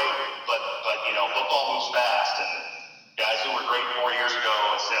 They were great, but football moves fast, and guys who were great 4 years ago,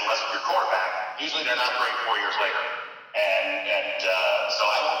 unless you're quarterback, usually they're not great 4 years later. So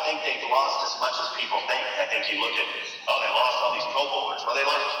I don't think they've lost as much as people think. I think you look at, they lost all these Pro Bowlers. Well, they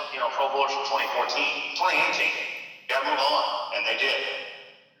lost, Pro Bowlers from 2014, 2018. Got to move on, and they did.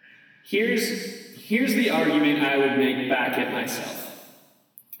 Here's the argument I would make back at myself.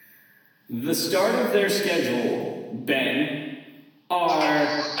 The start of their schedule, Ben,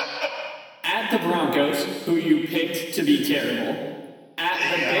 are at the Broncos, who you picked to be terrible, at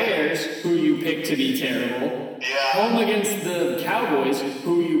the Bears, who you picked to be terrible, home against the Cowboys,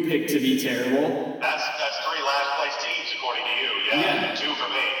 who you picked to be terrible. That's 3 last place teams, according to you. Yeah. 2 for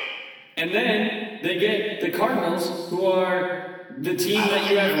me. And then they get the Cardinals, who are the team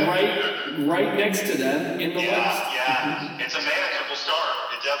that you have right next to them in the West. Yeah. It's a manageable start.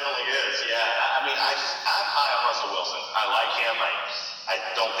 It definitely is. Yeah. I'm high on Russell Wilson. I like him. I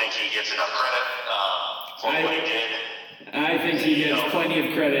don't think he gets enough credit for what he did. I think he gets plenty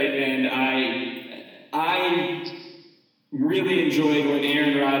of credit, and I really enjoyed when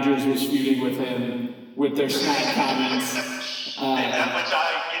Aaron Rodgers was feuding with him with their snide comments. Which I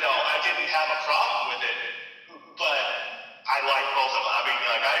didn't have a problem with it, but I like both of them. I didn't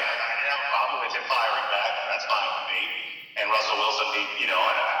have a problem with him firing back. That's fine with me. And Russell Wilson,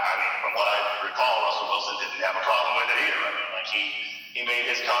 from what I recall, Russell Wilson didn't have a problem with it either. He made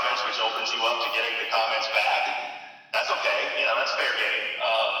his comments, which opens you up to getting the comments back. That's okay. That's fair game.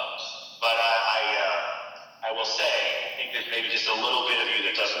 But I will say, I think there's maybe just a little bit of you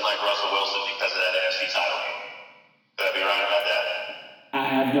that doesn't like Russell Wilson because of that NFC title game. Could I be right about that? I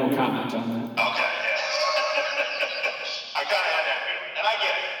have no comment on that. Okay, yeah. I kind of had that feeling. And I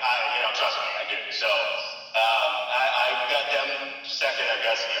get it. Trust me, I do. So, I've got them second. I've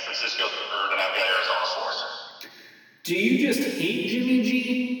got San Francisco third, and I've got Arizona fourth. Do Do you just hate Jimmy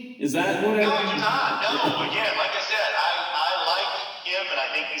G? Is that what No, I do not. No, again, like I said, I like him and I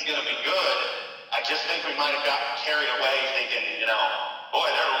think he's going to be good. I just think we might have gotten carried away thinking, boy,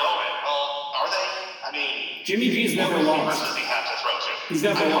 they're loaded. Well, are they? I mean, Jimmy G's never lost. Does he have to throw to? He's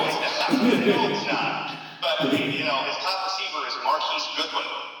never lost. No, he's not. But, I mean, his top receiver is Marquise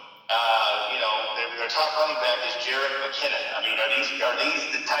Goodwin. Their top running back is Jerick McKinnon. I mean, are these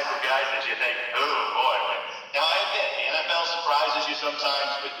the type of guys that you think, oh, boy. Now, I admit, the NFL surprises you sometimes,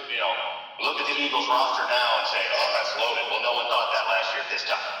 but, look at the Eagles roster now and say, oh, that's loaded. Well, no one thought that last year at this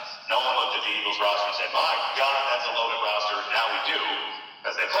time. No one looked at the Eagles roster and said, my God, that's a loaded roster. Now we do,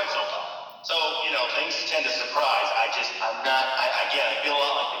 because they play so well. So, things tend to surprise. I feel a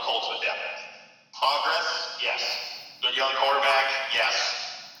lot like the Colts with them. Progress, yes. Good young quarterback, yes.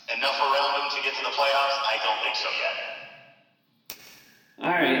 Enough around him to get to the playoffs? I don't think so yet.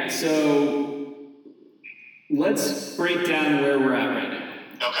 All right, so let's break down where we're at right now.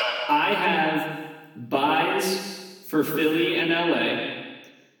 Okay. I have buys for Philly and LA.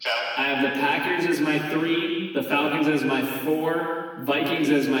 Okay. I have the Packers as my 3, the Falcons as my 4, Vikings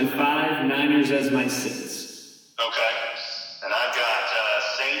as my 5, Niners as my 6. Okay. And I've got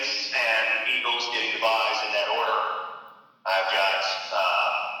Saints and Eagles getting the buys in that order. I've got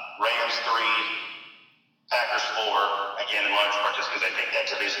Rams 3, Packers 4, again in large part just because I think that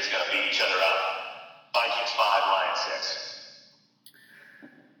division's going to beat each other up. Vikings 5, Lions 6.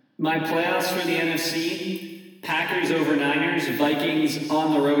 My playoffs for the NFC, Packers over Niners, Vikings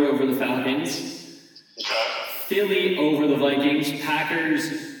on the road over the Falcons. Okay. Philly over the Vikings,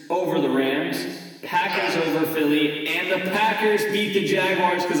 Packers over the Rams, Packers over Philly, and the Packers beat the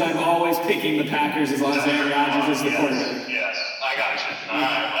Jaguars because I'm always picking the Packers as long as Aaron Rodgers is the quarterback. Yes, I got you. All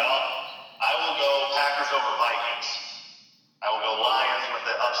right, well, I will go Packers over Vikings. I will go Lions with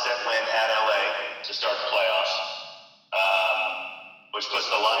the upset win at LA to start the playoffs, which puts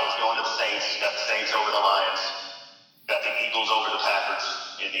the Lions going to the Saints. Got the Saints over the Lions. Got the Eagles over the Packers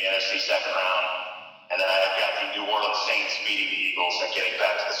in the NFC second round. And then I've got the New Orleans Saints beating the Eagles and getting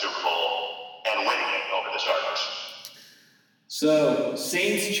back to the Super Bowl and winning it over the Chargers. So,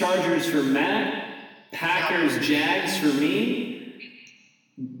 Saints, Chargers for Matt, Packers, Jags for me.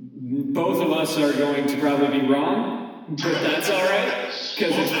 Both of us are going to probably be wrong, but that's all right,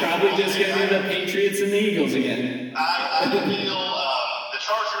 because it's probably just going to be the Patriots and the Eagles again. I feel the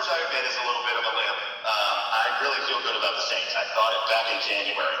Chargers, I admit, is a little bit of a limp. I really feel good about the Saints. I thought it back in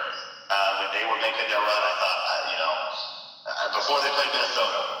January. When they were making their run, I thought, before they played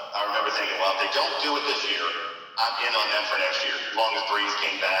Minnesota, I remember thinking, well, if they don't do it this year, I'm in on them for next year. As long as Breeze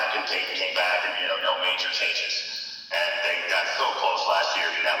came back and Peyton came back and, no major changes. And they got so close last year,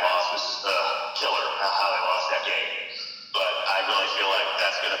 and that loss was killer, how they lost that game. But I really feel like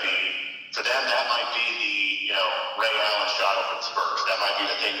that's going to be, for them, that might be the, Ray Allen shot over the Spurs. That might be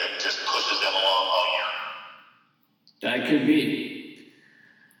the thing that just pushes them along all year. That could be.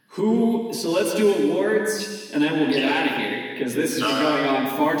 So let's do awards, and then we'll get out of here, because this has been going on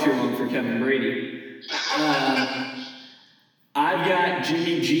far too long for Kevin Brady. I've got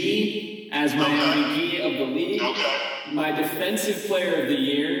Jimmy G as my MVP of the league. Okay. My defensive player of the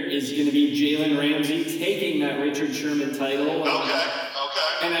year is going to be Jalen Ramsey, taking that Richard Sherman title. Okay.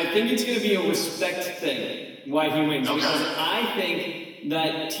 And I think it's going to be a respect thing, why he wins. Okay. Because I think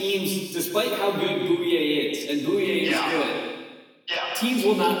that teams, despite how good Bouye is, and Bouye is good, teams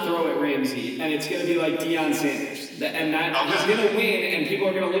will not throw at Ramsey, and it's going to be like Deion Sanders. And he's going to win, and people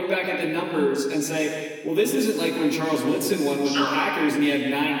are going to look back at the numbers and say, well, this isn't like when Charles Woodson won with the Packers and he had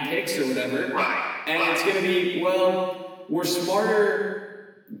 9 picks or whatever. Right. And it's going to be, well, we're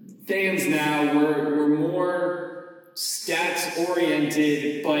smarter fans now. We're more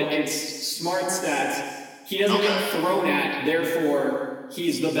stats-oriented, but it's smart stats. He doesn't get thrown at, therefore,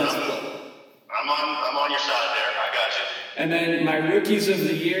 he's the best player. I'm on your side there. I got you. And then my rookies of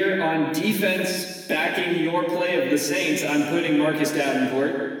the year on defense, backing your play of the Saints, I'm putting Marcus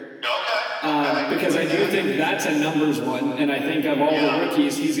Davenport. Because I do think that's a numbers one, and I think of all the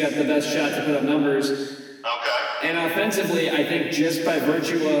rookies, he's got the best shot to put up numbers. And offensively, I think just by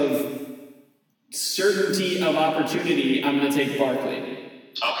virtue of certainty of opportunity, I'm going to take Barkley.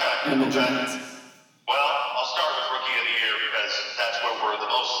 And the Giants. Well, I'll start with rookie of the year because that's where we're the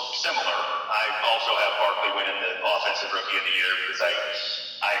most similar. I also have Barkley winning the offensive rookie of the year because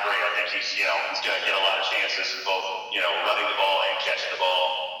I agree. I think he's going to get a lot of chances, both running the ball and catching the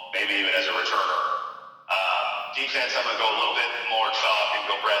ball, maybe even as a returner. Defense, I'm going to go a little bit more chalk and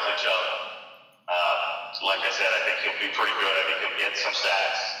go Bradley Chubb. Like I said, I think he'll be pretty good. I think he'll get some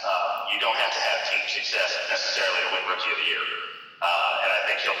stats. You don't have to have team success necessarily to win rookie of the year. And I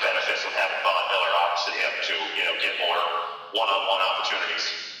think he'll benefit from having Von Miller opposite him to, get more one-on-one opportunities.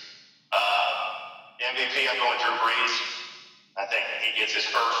 MVP, I'm going Drew Brees. I think he gets his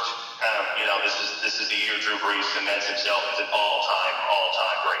first kind of, this is the year Drew Brees cements himself as an all-time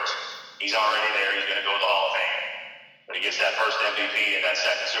great. He's already there. He's going to go to the Hall of Fame. But he gets that first MVP and that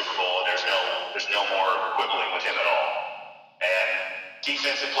second Super Bowl, and there's no more quibbling with him at all. And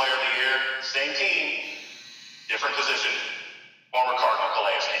Defensive Player of the Year, same team, different position, former Cardinal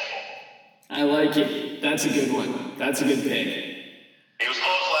Calais Campbell. I like it. That's a good one. That's a good pick. He was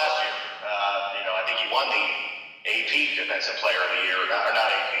close last year. I think he won the AP Defensive Player of the Year, or not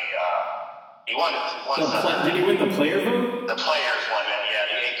AP. He won did he win the player vote? The players won it. Yeah,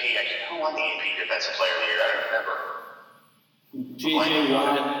 the AP. Who won the AP Defensive Player of the Year? I don't remember. J.J.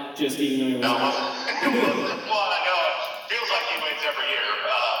 Watt, just even though No, it wasn't. Well, I know. It feels like he wins every year.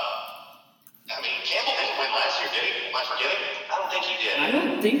 Campbell didn't win last year, did he? Am I forgetting? I don't think he did. I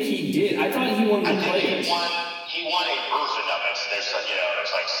don't think he did. I thought he won the players. He won a version of it. There's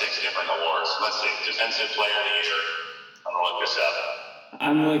like 6 different awards. Let's see. Defensive Player of the Year. I'm going to look this up.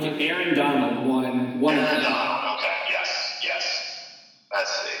 I'm looking. Aaron Donald won. Aaron Donald. Okay. Yes.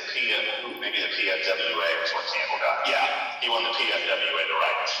 That's maybe the PFWA was what Campbell got. Yeah. He won the PFWA, the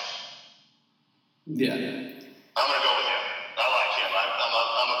Writers. Yeah. I'm going to go with him. I like him.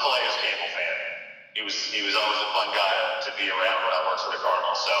 I'm a Calais Campbell fan. He was always a fun guy to be around when I worked for the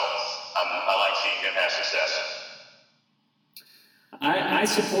Cardinals, so I like seeing him have success. I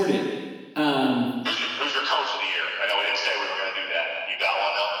support it. Who's your coach of the year? I know we didn't say we were going to do that. You got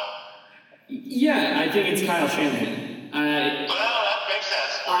one, though? Yeah, I think it's Kyle Shanahan. Well, that makes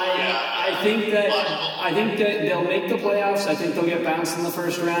sense. I think that they'll make the playoffs. I think they'll get bounced in the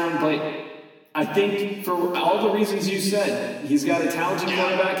first round, but I think for all the reasons you said, he's got a talented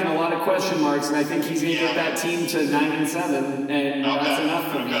quarterback and a lot of question marks, and I think he's going to get that team to 9-7, and that's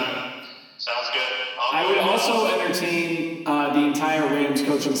enough for me. Sounds good. I would also entertain the entire Rams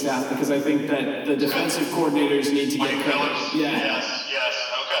coaching staff because I think that the defensive coordinators need to get credit. Yeah. Yes.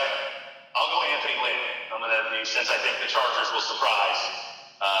 Okay. I'll go Anthony Lynn. I'm going to, since I think the Chargers will surprise,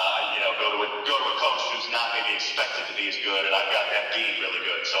 go to a coach who's not maybe expected to be as good, and I've got them being really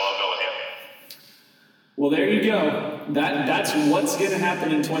good, so I'll go with him. Well, there you go. That's what's going to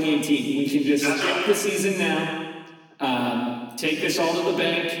happen in 2018. We can just skip the season now, take this all to the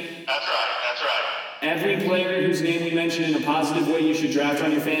bank. That's right. Every player whose name we mention in a positive way you should draft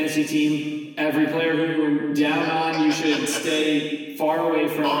on your fantasy team. Every player who you're down on you should stay far away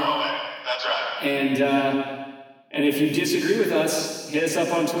from. That's right. And if you disagree with us, hit us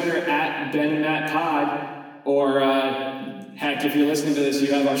up on Twitter at BenandMattPod, or heck, if you're listening to this,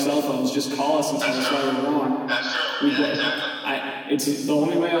 you have our cell phones. Just call us and tell us why we're wrong. That's true. It's the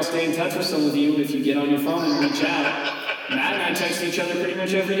only way I'll stay in touch with some of you if you get on your phone and reach out. Matt and I text each other pretty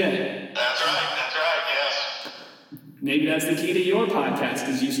much every day. That's right. Yes. Maybe that's the key to your podcast,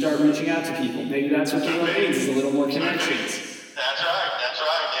 is you start reaching out to people. Maybe that's what Caleb needs, is a little more connections. That's right,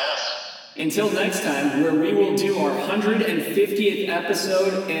 yes. Until next time, where we will do our 150th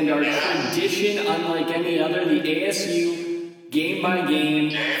episode and our tradition, unlike any other, the ASU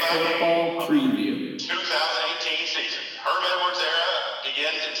game-by-game football preview. 2018 season. Herm Edwards era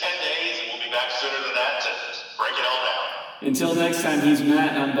begins in 10 days, and we'll be back sooner than that to break it all down. Until next time, he's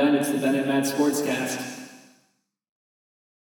Matt, I'm Ben. It's the Ben and Matt Sportscast.